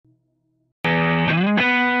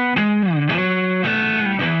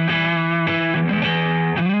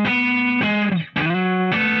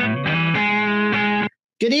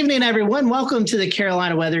evening, everyone. Welcome to the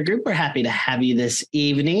Carolina Weather Group. We're happy to have you this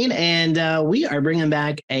evening. And we are bringing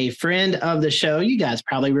back a friend of the show. You guys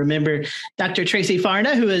probably remember Dr. Tracy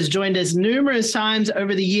Farna, who has joined us numerous times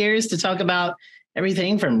over the years to talk about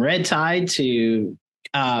everything from red tide to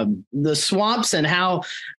the swamps and how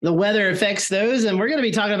the weather affects those. And we're going to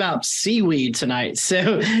be talking about seaweed tonight.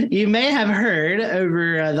 So you may have heard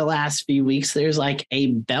over the last few weeks, there's like a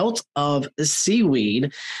belt of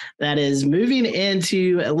seaweed that is moving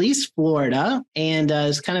into at least Florida, and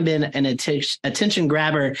it's kind of been an attention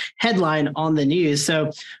grabber headline on the news.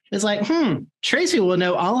 So it's like, Tracy will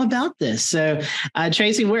know all about this. So,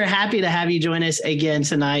 Tracy, we're happy to have you join us again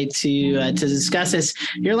tonight to discuss this.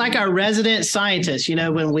 You're like our resident scientist. You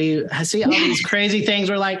know, when we see all these crazy things,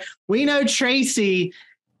 we're like, we know Tracy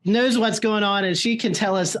knows what's going on and she can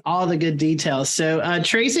tell us all the good details. So,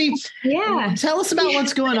 Tracy, tell us about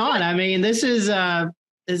what's going on. I mean, this is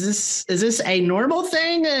this a normal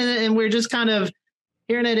thing and we're just kind of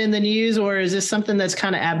hearing it in the news, or is this something that's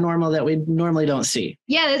kind of abnormal that we normally don't see?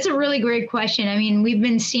 Yeah, that's a really great question. I mean, we've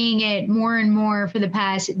been seeing it more and more for the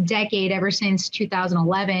past decade, ever since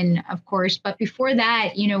 2011, of course. But before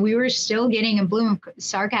that, you know, we were still getting a bloom of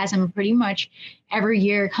sargassum pretty much every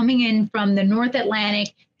year coming in from the North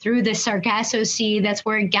Atlantic through the Sargasso Sea. That's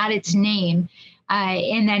where it got its name.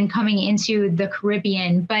 And then coming into the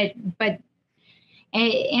Caribbean. But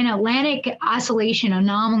an Atlantic oscillation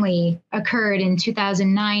anomaly occurred in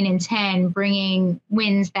 2009 and 10, bringing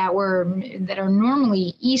winds that are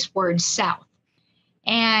normally eastward south.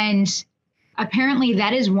 And apparently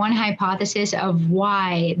that is one hypothesis of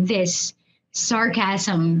why this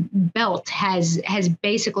sargassum belt has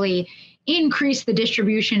basically increased the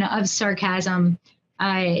distribution of sargassum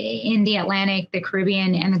in the Atlantic, the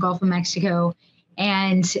Caribbean, and the Gulf of Mexico.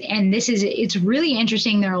 And it's really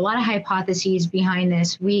interesting. There are a lot of hypotheses behind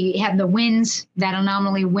this. We have the winds, that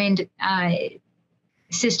anomaly wind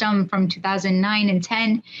system from 2009 and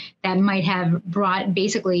 10 that might have brought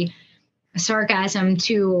basically sargassum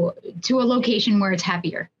to a location where it's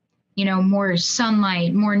happier. You know, more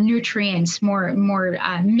sunlight, more nutrients, more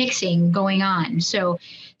mixing going on. So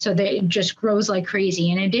that it just grows like crazy.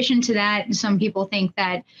 In addition to that, some people think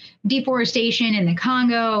that deforestation in the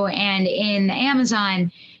Congo and in the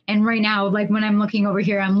Amazon, and right now, like when I'm looking over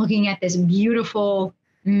here, I'm looking at this beautiful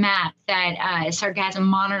map that sargassum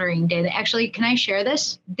monitoring did. Actually, can I share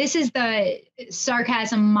this? This is the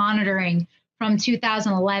sargassum monitoring from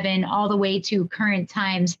 2011 all the way to current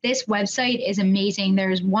times. This website is amazing.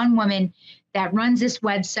 There's one woman that runs this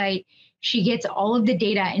website. She gets all of the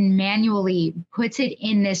data and manually puts it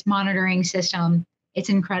in this monitoring system. It's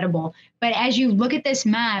incredible. But as you look at this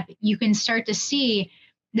map, you can start to see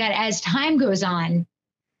that as time goes on,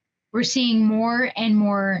 we're seeing more and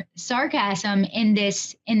more sargassum in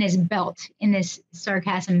this belt, in this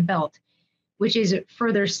sargassum belt, which is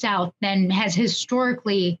further south than has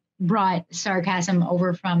historically brought sargassum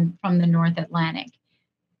over from the North Atlantic.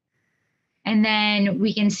 And then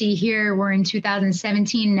we can see here, we're in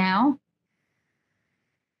 2017 now.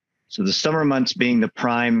 So the summer months being the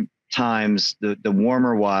prime times, the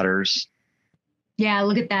warmer waters. Yeah,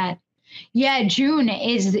 look at that. Yeah, June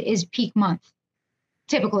is peak month,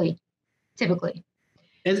 typically.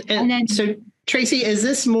 And then, so Tracy, is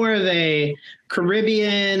this more of a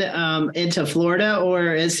Caribbean into Florida,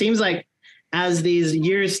 or it seems like as these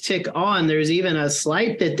years tick on, there's even a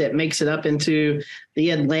slight bit that makes it up into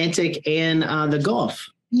the Atlantic and the Gulf?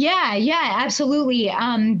 Yeah, absolutely.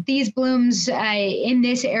 These blooms in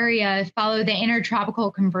this area follow the intertropical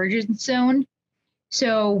convergence zone.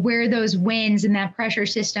 So where those winds and that pressure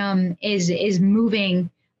system is moving,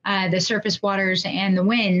 the surface waters and the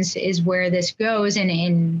winds is where this goes.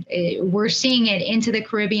 And we're seeing it into the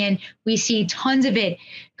Caribbean. We see tons of it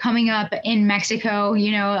coming up in Mexico.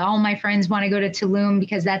 You know, all my friends want to go to Tulum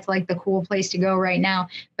because that's like the cool place to go right now.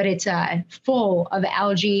 But it's full of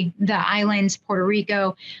algae, the islands, Puerto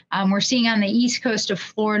Rico. We're seeing on the east coast of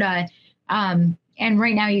Florida. And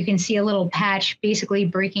right now you can see a little patch basically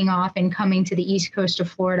breaking off and coming to the east coast of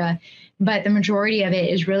Florida. But the majority of it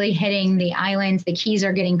is really hitting the islands. The Keys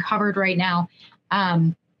are getting covered right now,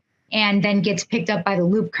 and then gets picked up by the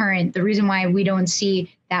loop current. The reason why we don't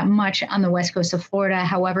see that much on the west coast of Florida,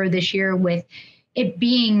 however, this year with it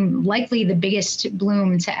being likely the biggest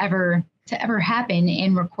bloom to ever happen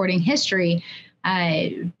in recording history,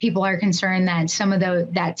 people are concerned that some of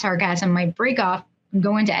that sargassum might break off,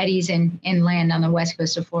 go into eddies and land on the west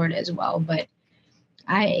coast of Florida as well. But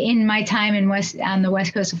in my time on the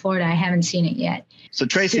west coast of Florida, I haven't seen it yet. So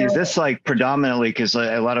Tracy, is this like predominantly, because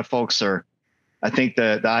a lot of folks are I think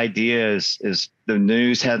the idea is the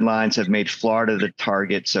news headlines have made Florida the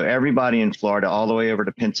target. So everybody in Florida, all the way over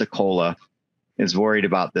to Pensacola, is worried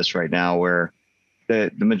about this right now, where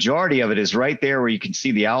the majority of it is right there where you can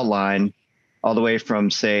see the outline all the way from,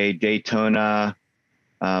 say, Daytona,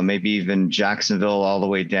 maybe even Jacksonville, all the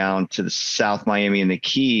way down to the South Miami and the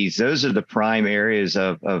Keys. Those are the prime areas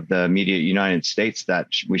of the immediate United States that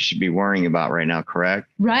we should be worrying about right now, correct?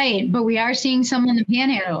 Right. But we are seeing some on the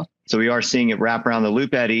Panhandle. So we are seeing it wrap around the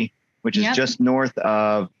Loop Eddy, which is just north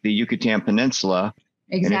of the Yucatan Peninsula.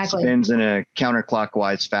 Exactly. And it spins in a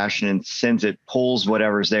counterclockwise fashion and pulls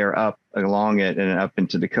whatever's there up along it and up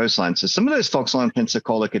into the coastline. So some of those folks along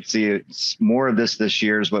Pensacola could see more of this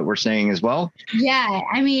year is what we're saying as well. Yeah.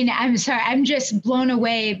 I mean, I'm sorry. I'm just blown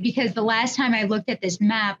away because the last time I looked at this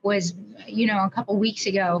map was, a couple weeks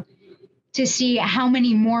ago to see how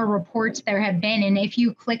many more reports there have been. And if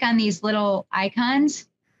you click on these little icons,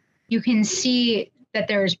 you can see that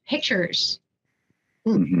there's pictures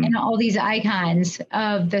and all these icons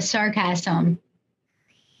of the sargassum.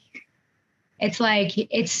 It's like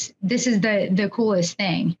this is the coolest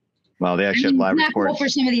thing. Well, they actually have live not reports. Cool for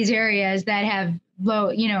some of these areas that have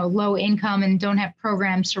low income and don't have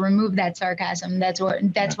programs to remove that sargassum.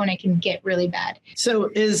 That's when it can get really bad. So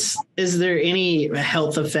is there any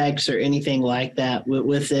health effects or anything like that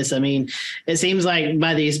with this? I mean, it seems like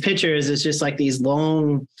by these pictures, it's just like these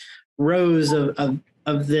long rows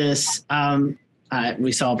of this.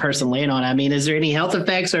 We saw a person laying on. I mean, is there any health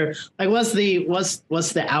effects or like what's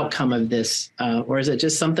the outcome of this? Or is it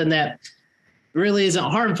just something that really isn't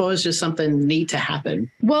harmful? It's just something neat to happen.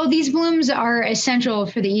 Well, these blooms are essential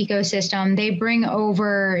for the ecosystem. They bring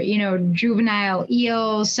over, juvenile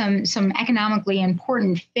eels, some economically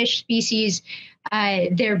important fish species.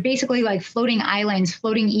 They're basically like floating islands,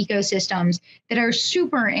 floating ecosystems that are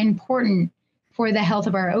super important for the health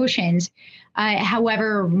of our oceans.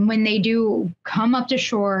 However, when they do come up to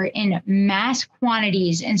shore in mass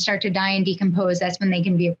quantities and start to die and decompose, that's when they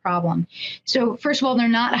can be a problem. So first of all, they're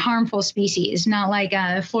not harmful species, not like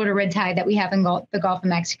Florida red tide that we have in the Gulf of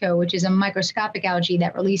Mexico, which is a microscopic algae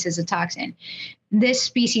that releases a toxin. This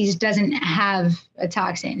species doesn't have a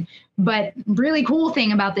toxin. But really cool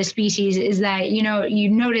thing about this species is that, you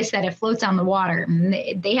notice that it floats on the water.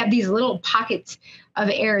 They have these little pockets of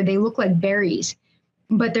air. They look like berries,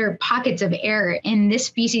 but they're pockets of air. And this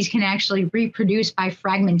species can actually reproduce by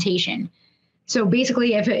fragmentation. So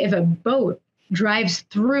basically, if a boat drives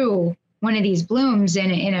through one of these blooms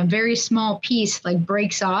and in a very small piece, like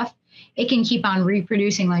breaks off, it can keep on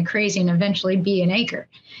reproducing like crazy and eventually be an acre.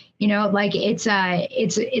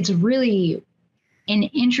 It's really an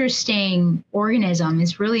interesting organism.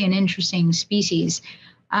 It's really an interesting species.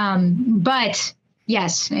 But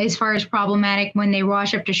yes, as far as problematic, when they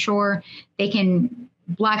wash up to shore, they can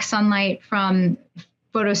block sunlight from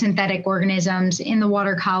photosynthetic organisms in the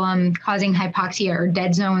water column, causing hypoxia or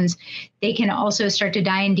dead zones. They can also start to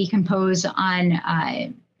die and decompose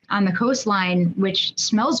on the coastline, which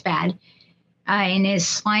smells bad and is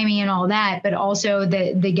slimy and all that, but also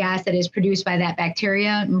the gas that is produced by that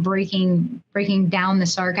bacteria breaking down the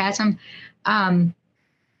sargassum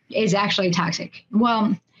is actually toxic.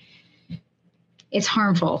 Well, it's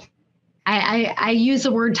harmful. I use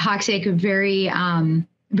the word toxic very,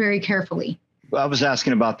 very carefully. I was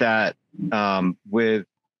asking about that with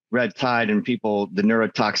red tide and people, the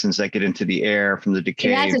neurotoxins that get into the air from the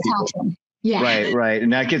decay. That's a toxin. Yeah. Right.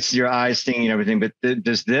 And that gets your eyes stinging and everything. But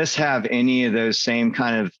does this have any of those same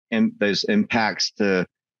kind of those impacts to,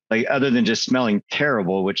 like, other than just smelling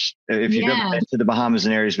terrible, which if you've ever been to the Bahamas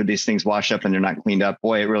and areas where these things wash up and they're not cleaned up,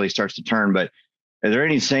 boy, it really starts to turn. But are there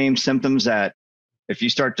any same symptoms that if you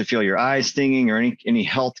start to feel your eyes stinging or any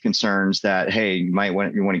health concerns that, hey, you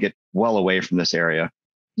want to get well away from this area?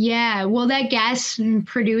 Yeah, well, that gas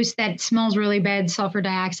produced that smells really bad, sulfur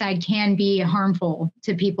dioxide, can be harmful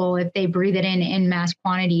to people if they breathe it in mass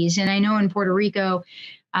quantities. And I know in Puerto Rico,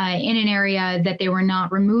 in an area that they were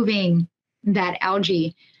not removing that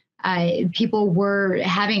algae, people were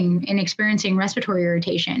having and experiencing respiratory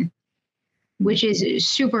irritation, which is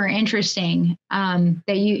super interesting,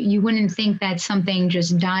 that you wouldn't think that something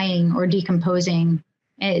just dying or decomposing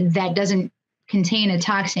that doesn't contain a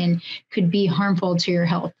toxin could be harmful to your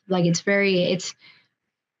health. Like it's very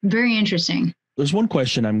interesting. There's one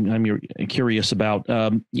question I'm curious about.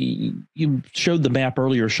 You showed the map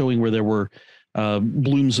earlier showing where there were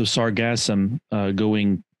blooms of sargassum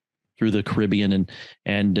going through the Caribbean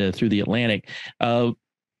and through the Atlantic. A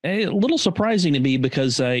little surprising to me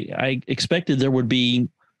because I expected there would be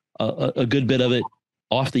a good bit of it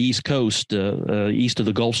off the East Coast, east of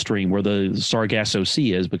the Gulf Stream where the Sargasso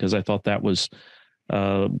Sea is, because I thought that was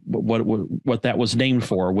what that was named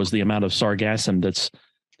for was the amount of sargassum that's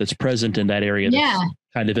present in that area. Yeah. That's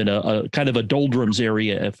kind of in a kind of a doldrums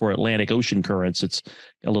area for Atlantic Ocean currents. It's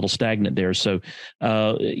a little stagnant there. So,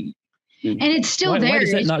 and it's still there. Why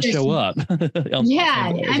does that not show up?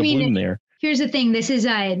 Yeah, I mean, there. Here's the thing. This is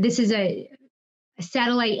a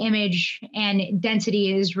satellite image, and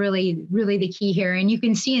density is really, really the key here. And you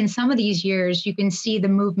can see in some of these years, you can see the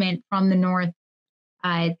movement from the north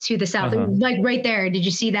to the south, like right there. Did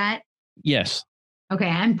you see that? Yes. Okay,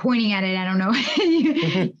 I'm pointing at it. I don't know. You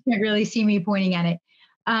can't really see me pointing at it.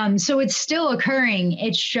 So it's still occurring.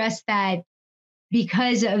 It's just that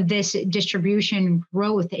because of this distribution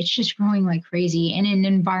growth, it's just growing like crazy in an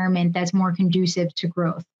environment that's more conducive to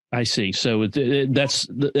growth. I see. So that's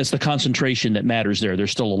the concentration that matters there.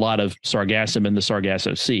 There's still a lot of sargassum in the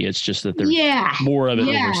Sargasso Sea. It's just that there's more of it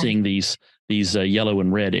when we're seeing these yellow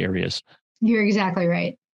and red areas. You're exactly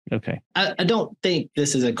right. Okay. I don't think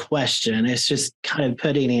this is a question. It's just kind of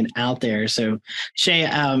putting it out there. So Shay,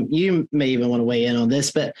 you may even want to weigh in on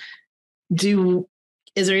this, but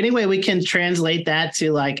is there any way we can translate that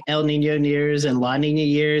to like El Nino years and La Nina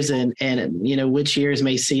years and which years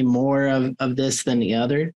may see more of this than the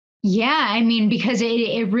other? Yeah, I mean, because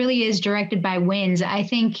it really is directed by winds. I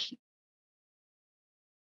think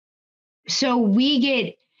so. We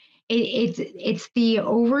get it's the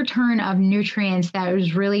overturn of nutrients that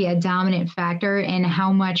is really a dominant factor in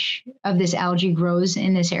how much of this algae grows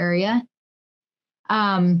in this area.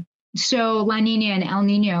 So La Nina and El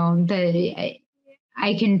Nino,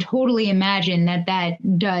 I can totally imagine that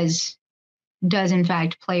does in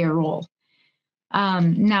fact play a role.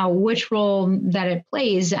 Now, which role that it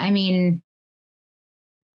plays, I mean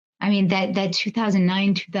that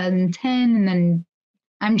 2009, 2010, and then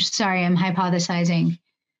I'm just sorry, I'm hypothesizing.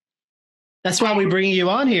 That's why we bring you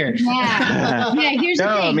on here. Yeah. Here's the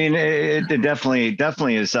thing. I mean, it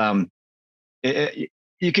definitely is.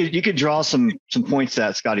 You could draw some points to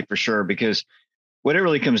that, Scotty, for sure, because what it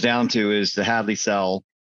really comes down to is the Hadley cell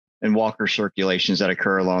and Walker circulations that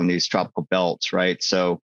occur along these tropical belts, right?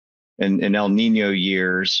 So in El Nino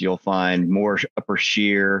years, you'll find more upper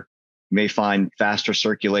shear. You may find faster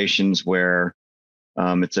circulations where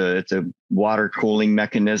it's a water cooling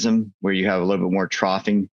mechanism where you have a little bit more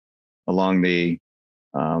troughing along the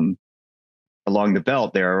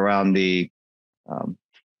belt there around the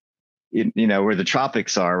where the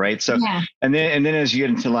tropics are, right? So and then as you get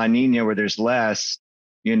into La Nina where there's less,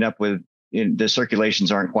 you end up with the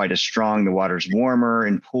circulations aren't quite as strong. The water's warmer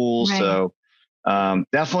in pools, so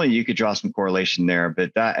definitely you could draw some correlation there.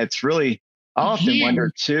 But it's really, I often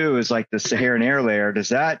wonder too, is like the Saharan air layer, does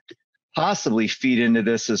that possibly feed into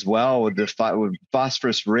this as well with with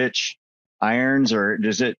phosphorus rich irons, or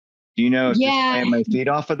do you know if this plant may feed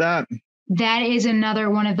off of that? That is another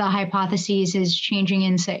one of the hypotheses is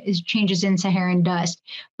changes in Saharan dust.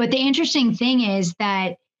 But the interesting thing is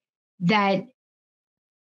that the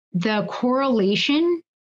correlation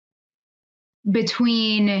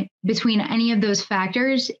between any of those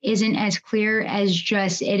factors isn't as clear as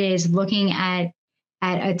just it is looking at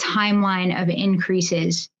a timeline of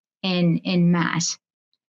increases in mass.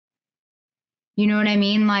 You know what I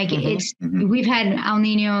mean? Like we've had El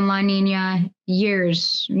Nino and La Nina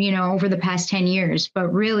years, over the past 10 years, but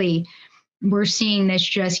really we're seeing this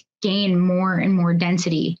just gain more and more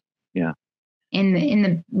density. Yeah.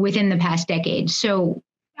 Within the past decade. So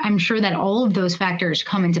I'm sure that all of those factors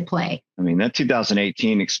come into play. I mean, that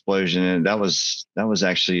 2018 explosion, that was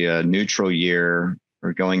actually a neutral year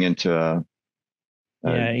or going into a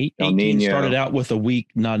 18 started out with a weak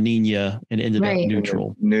La Nina and ended up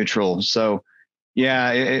neutral. Neutral. So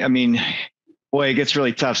I mean, boy, it gets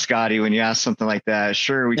really tough, Scotty, when you ask something like that.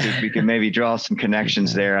 Sure, we could maybe draw some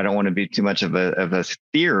connections there. I don't want to be too much of a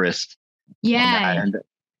theorist. Yeah.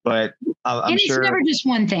 But I'm sure it's never just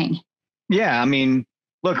one thing. Yeah. I mean,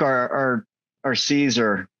 look, our seas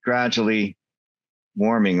are gradually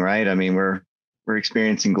warming, right? I mean, we're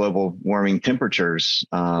experiencing global warming temperatures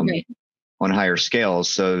on higher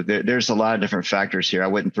scales. So there's a lot of different factors here. I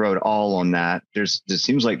wouldn't throw it all on that. It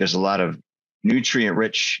seems like there's a lot of nutrient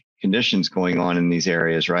rich conditions going on in these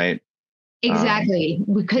areas, right? Exactly.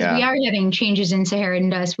 Because we are having changes in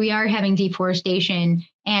Saharan dust. We are having deforestation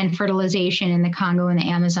and fertilization in the Congo and the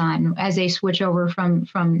Amazon as they switch over from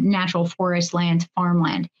natural forest land to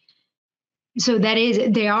farmland. So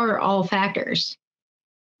they are all factors.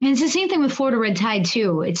 And it's the same thing with Florida red tide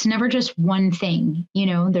too. It's never just one thing,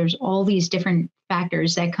 there's all these different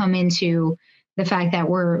factors that come into the fact that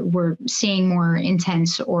we're seeing more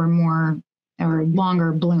intense or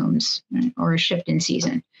longer blooms or a shift in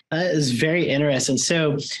season. That is very interesting.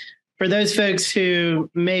 So for those folks who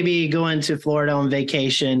may be going to Florida on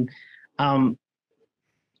vacation,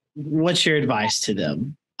 what's your advice to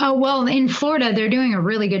them? Oh, well, in Florida, they're doing a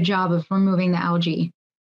really good job of removing the algae,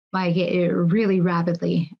 like really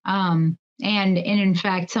rapidly. And in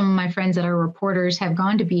fact, some of my friends that are reporters have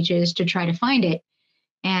gone to beaches to try to find it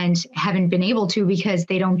and haven't been able to because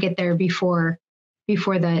they don't get there before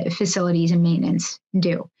the facilities and maintenance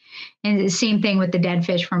do. And the same thing with the dead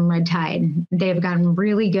fish from red tide. They've gotten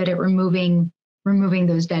really good at removing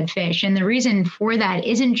those dead fish. And the reason for that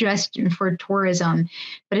isn't just for tourism,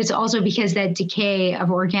 but it's also because that decay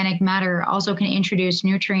of organic matter also can introduce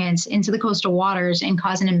nutrients into the coastal waters and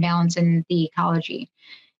cause an imbalance in the ecology.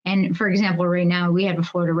 And for example, right now we have a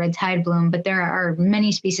Florida red tide bloom, but there are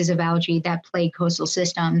many species of algae that plague coastal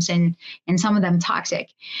systems, and some of them toxic.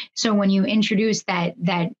 So when you introduce that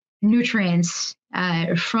nutrients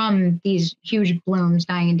from these huge blooms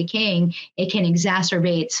dying and decaying, it can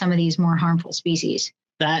exacerbate some of these more harmful species.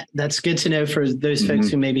 That's good to know for those folks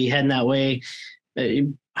who may be heading that way.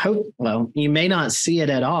 You may not see it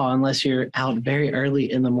at all unless you're out very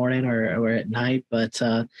early in the morning or at night. But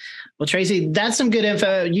well, Tracy, that's some good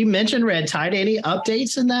info. You mentioned red tide. Any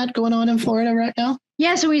updates in that going on in Florida right now?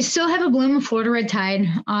 Yeah, so we still have a bloom of Florida red tide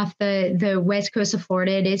off the west coast of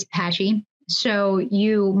Florida. It is patchy. So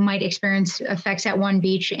you might experience effects at one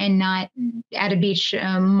beach and not at a beach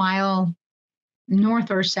a mile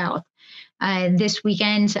north or south. This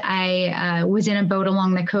weekend, I was in a boat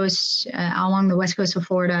along the coast, along the west coast of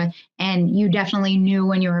Florida, and you definitely knew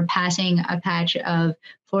when you were passing a patch of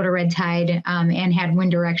Florida red tide and had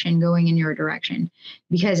wind direction going in your direction,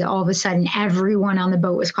 because all of a sudden everyone on the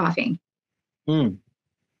boat was coughing. And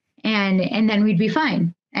then we'd be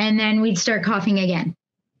fine. And then we'd start coughing again.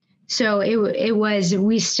 So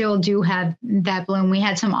we still do have that bloom. We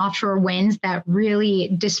had some offshore winds that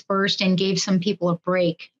really dispersed and gave some people a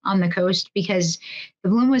break on the coast because the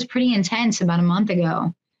bloom was pretty intense about a month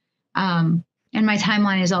ago. And my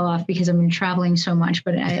timeline is all off because I've been traveling so much,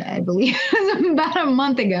 but I believe it was about a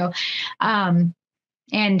month ago. And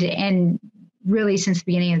really since the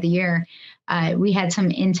beginning of the year, we had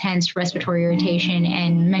some intense respiratory irritation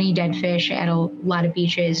and many dead fish at a lot of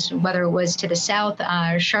beaches, whether it was to the south,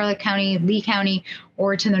 Charlotte County, Lee County,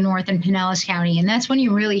 or to the north in Pinellas County. And that's when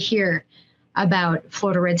you really hear about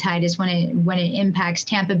Florida red tide, is when it impacts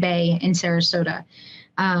Tampa Bay and Sarasota.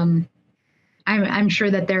 I'm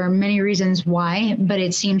sure that there are many reasons why, but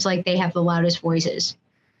it seems like they have the loudest voices.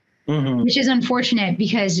 Which is unfortunate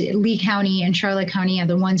because Lee County and Charlotte County are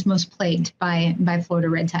the ones most plagued by Florida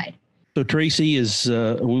red tide. So Tracy,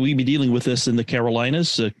 will we be dealing with this in the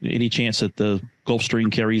Carolinas? Any chance that the Gulf Stream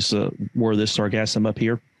carries more of this sargassum up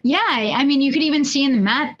here? Yeah, I mean, you could even see in the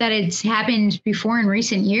map that it's happened before in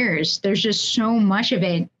recent years. There's just so much of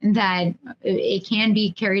it that it can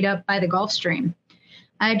be carried up by the Gulf Stream.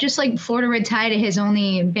 Just like Florida red tide has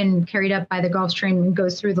only been carried up by the Gulf Stream and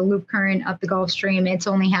goes through the loop current up the Gulf Stream. It's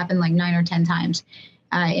only happened like 9 or 10 times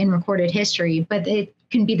in recorded history, but it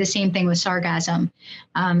can be the same thing with sargassum,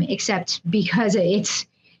 except because it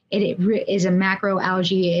is a macro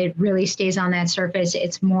algae, it really stays on that surface.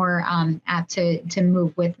 It's more apt to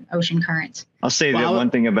move with ocean currents. I'll say that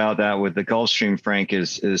one thing about that with the Gulf Stream, Frank,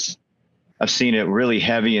 is I've seen it really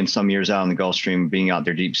heavy in some years out in the Gulf Stream, being out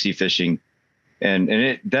there deep sea fishing.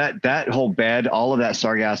 And that whole bed, all of that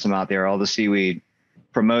sargassum out there, all the seaweed,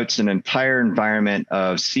 promotes an entire environment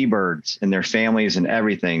of seabirds and their families and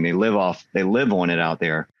everything. They live on it out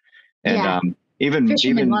there. And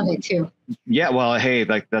fishermen love it too. Yeah, well, hey,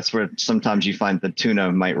 like that's where sometimes you find the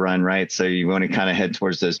tuna might run, right? So you want to kind of head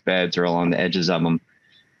towards those beds or along the edges of them.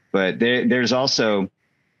 But there's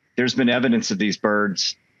been evidence of these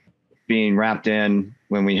birds being wrapped in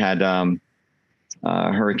when we had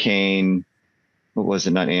hurricane. What was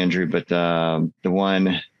it? Not Andrew, but the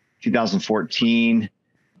one 2014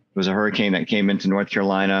 was a hurricane that came into North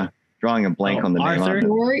Carolina. Drawing a blank on the name of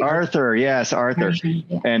it. Arthur, yes, Arthur.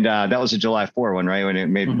 Yeah. And that was a July 4 one, right? When it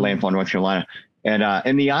made landfall in North Carolina. And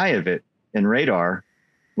in the eye of it, in radar,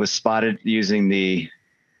 was spotted using the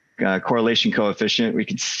correlation coefficient. We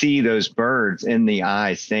could see those birds in the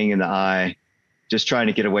eye, staying in the eye, just trying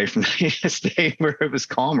to get away from the state where it was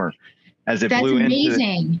calmer. As it blew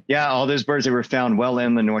into all those birds that were found well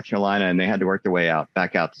inland North Carolina, and they had to work their way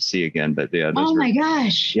back out to sea again. But yeah, my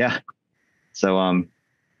gosh. Yeah. So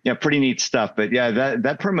yeah, pretty neat stuff. But yeah,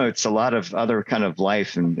 that promotes a lot of other kind of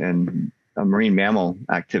life and marine mammal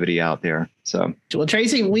activity out there. So well,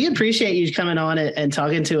 Tracy, we appreciate you coming on and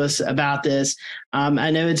talking to us about this.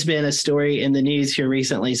 I know it's been a story in the news here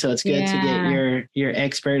recently, so it's good to get your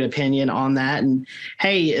expert opinion on that. And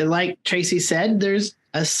hey, like Tracy said, there's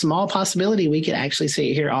a small possibility we could actually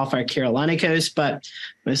see it here off our Carolina coast, but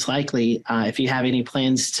most likely, if you have any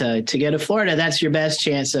plans to go to Florida, that's your best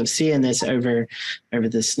chance of seeing this over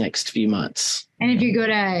this next few months. And if you go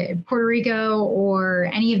to Puerto Rico or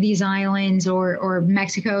any of these islands or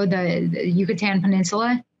Mexico, the Yucatan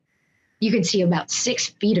Peninsula, you could see about 6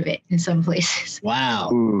 feet of it in some places.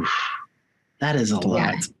 Wow. Oof. That is a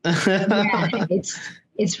lot. Yeah,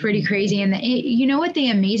 it's pretty crazy. And you know what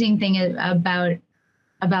the amazing thing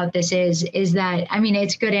about this is that, I mean,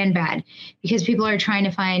 it's good and bad, because people are trying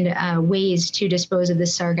to find ways to dispose of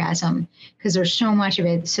this sargassum because there's so much of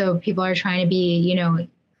it. So people are trying to be, you know,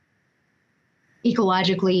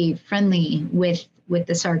 ecologically friendly with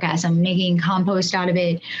the sargassum, making compost out of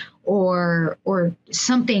it or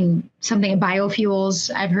something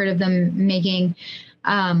biofuels. I've heard of them making,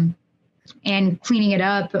 and cleaning it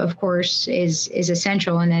up, of course, is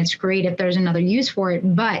essential. And it's great if there's another use for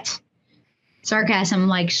it. But sargassum,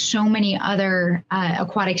 like so many other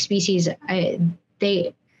aquatic species,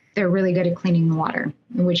 they're really good at cleaning the water,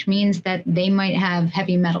 which means that they might have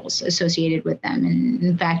heavy metals associated with them. And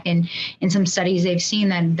in fact, in some studies, they've seen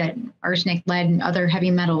that arsenic, lead, and other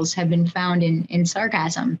heavy metals have been found in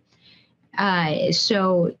sargassum.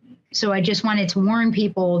 So I just wanted to warn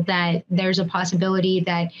people that there's a possibility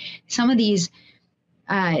that some of these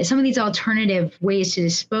alternative ways to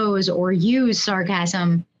dispose or use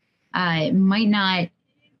sargassum might not,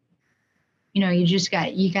 you know, you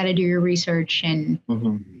got to do your research and,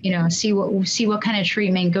 you know, see what kind of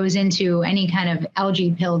treatment goes into any kind of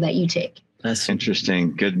algae pill that you take. That's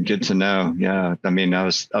interesting. Good to know. Yeah. I mean, I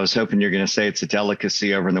was hoping you're going to say it's a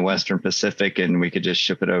delicacy over in the Western Pacific and we could just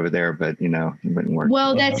ship it over there, but you know, it wouldn't work.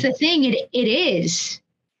 Well, that's the thing. It is,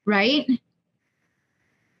 right?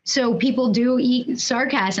 So people do eat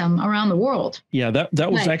sargassum around the world. Yeah,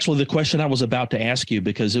 that was actually the question I was about to ask you,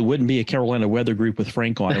 because it wouldn't be a Carolina Weather Group with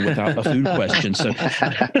Frank on it without a food question. So,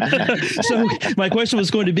 so my question was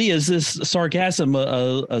going to be: is this sargassum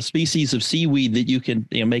a species of seaweed that you can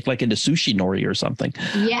make like into sushi nori or something?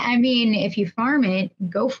 Yeah, I mean, if you farm it,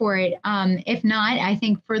 go for it. If not, I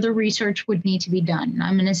think further research would need to be done.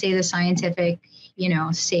 I'm going to say the scientific,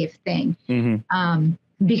 safe thing. Mm-hmm.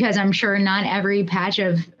 Because I'm sure not every patch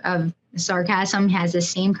of sargassum has the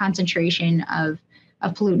same concentration of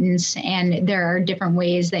pollutants, and there are different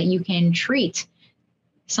ways that you can treat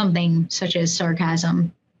something such as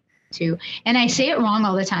sargassum too. And I say it wrong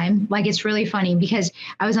all the time. Like, it's really funny because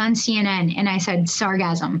I was on CNN and I said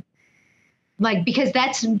sargassum. Like, because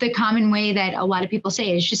that's the common way that a lot of people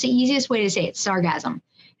say it. It's just the easiest way to say it, sargassum.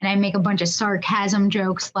 And I make a bunch of sarcasm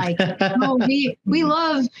jokes like, oh, we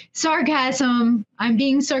love sargassum. I'm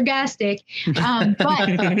being sarcastic. But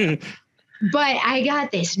I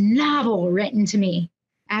got this novel written to me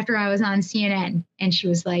after I was on CNN. And she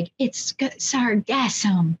was like, it's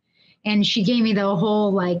sargassum. And she gave me the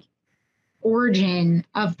whole origin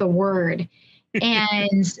of the word.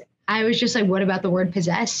 And I was just like, what about the word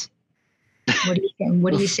possess? What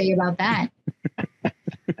do you say about that?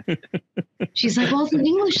 She's like, well, it's an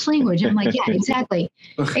English language. I'm like, yeah, exactly.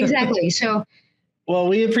 So, well,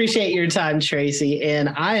 we appreciate your time, Tracy, and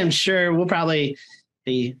I am sure we'll probably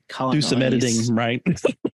be calling. Do some editing, right?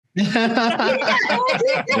 Yeah.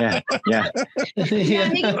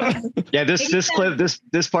 This part of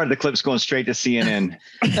the clip's going straight to CNN.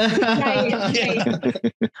 Right.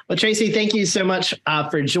 Well, Tracy, thank you so much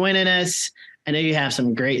for joining us. I know you have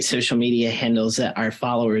some great social media handles that our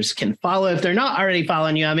followers can follow if they're not already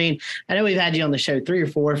following you. I mean, I know we've had you on the show 3 or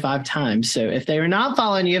 4 or 5 times. So if they're not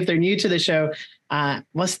following you, if they're new to the show,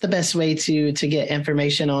 what's the best way to get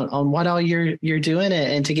information on what all you're doing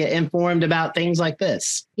and to get informed about things like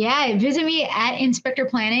this? Yeah, visit me at Inspector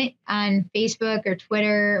Planet on Facebook or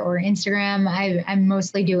Twitter or Instagram. I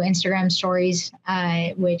mostly do Instagram stories,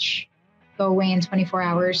 which go away in 24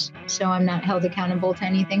 hours. So I'm not held accountable to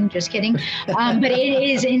anything. Just kidding. But it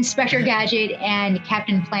is Inspector Gadget and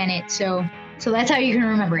Captain Planet. So that's how you can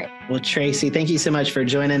remember it. Well, Tracy, thank you so much for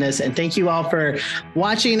joining us. And thank you all for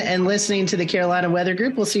watching and listening to the Carolina Weather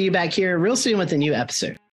Group. We'll see you back here real soon with a new episode.